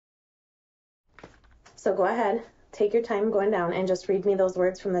So go ahead, take your time going down, and just read me those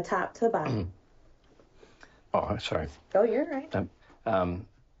words from the top to the bottom. Oh, sorry. Oh, you're right.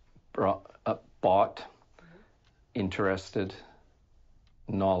 Bought, interested,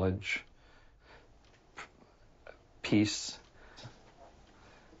 knowledge, peace,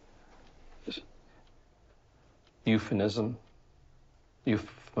 euphemism.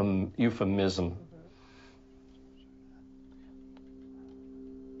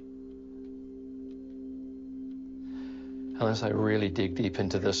 Unless I really dig deep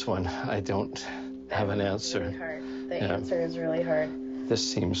into this one, I don't have an answer. Really hard. The answer is really hard.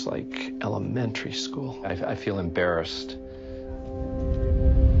 This seems like elementary school. I feel embarrassed.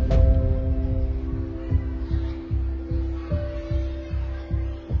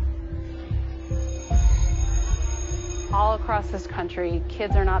 All across this country,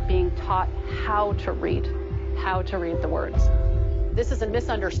 kids are not being taught how to read the words. This is a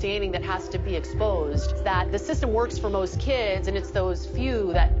misunderstanding that has to be exposed, that the system works for most kids and it's those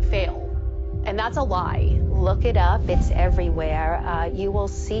few that fail. And that's a lie. Look it up, it's everywhere. You will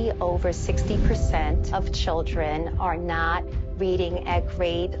see over 60% of children are not reading at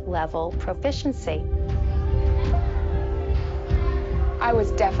grade level proficiency. I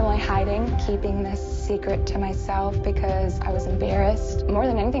was definitely hiding, keeping this secret to myself because I was embarrassed. More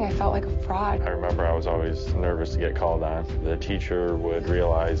than anything, I felt like a fraud. I remember I was always nervous to get called on. The teacher would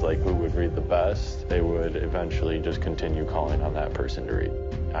realize who would read the best. They would eventually just continue calling on that person to read.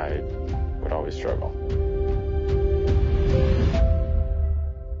 I would always struggle.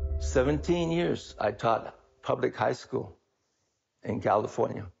 17 years I taught public high school in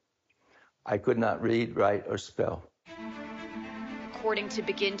California. I could not read, write, or spell. According to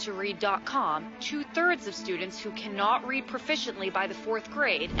BeginToRead.com, 2/3 of students who cannot read proficiently by the 4th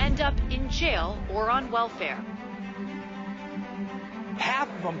grade end up in jail or on welfare. Half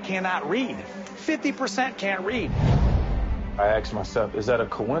of them cannot read. 50% can't read. I asked myself, is that a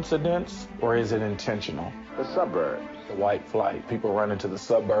coincidence or is it intentional? The suburbs. The white flight. People run into the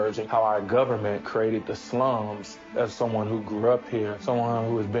suburbs and how our government created the slums. As someone who grew up here, someone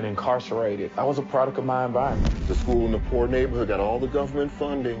who has been incarcerated, I was a product of my environment. The school in the poor neighborhood got all the government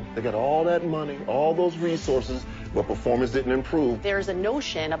funding. They got all that money, all those resources, but performance didn't improve. There's a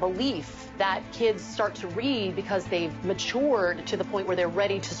notion, a belief that kids start to read because they've matured to the point where they're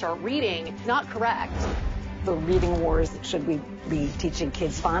ready to start reading. Not correct. The reading wars, should we be teaching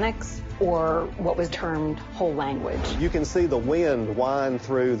kids phonics or what was termed whole language? You can see the wind wind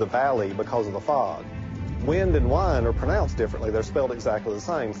through the valley because of the fog. Wind and wine are pronounced differently. They're spelled exactly the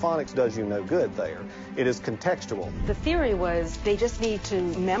same. Phonics does you no good there. It is contextual. The theory was they just need to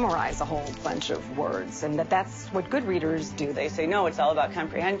memorize a whole bunch of words, and that's what good readers do. They say, no, it's all about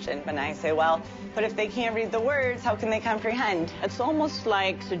comprehension. And I say, well, but if they can't read the words, how can they comprehend? It's almost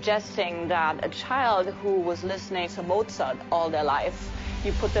like suggesting that a child who was listening to Mozart all their life,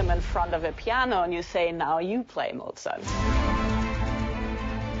 you put them in front of a piano and you say, now you play Mozart.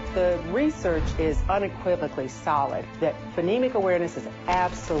 The research is unequivocally solid that phonemic awareness is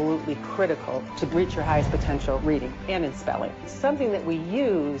absolutely critical to reach your highest potential reading and in spelling. It's something that we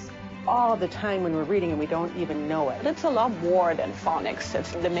use all the time when we're reading and we don't even know it. It's a lot more than phonics.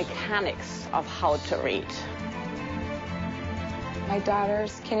 It's the mechanics of how to read. My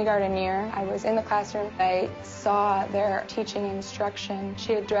daughter's kindergarten year, I was in the classroom. I saw their teaching instruction.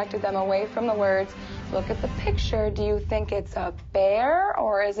 She had directed them away from the words. Look at the picture. Do you think it's a bear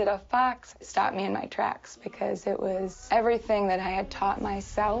or is it a fox? It stopped me in my tracks because it was everything that I had taught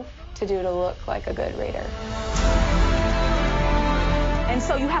myself to do to look like a good reader. And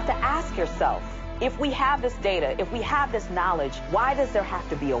so you have to ask yourself, if we have this data, if we have this knowledge, why does there have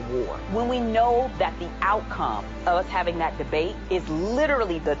to be a war? When we know that the outcome of us having that debate is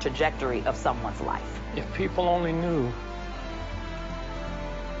literally the trajectory of someone's life. If people only knew.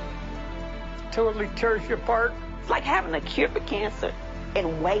 Totally tears you apart. It's like having a cure for cancer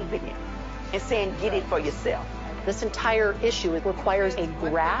and waving it and saying, get it for yourself. This entire issue requires a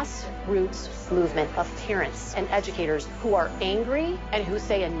grassroots movement of parents and educators who are angry and who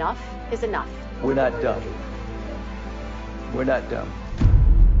say enough is enough. We're not dumb. We're not dumb.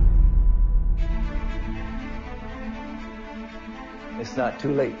 It's not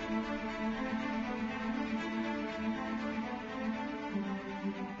too late.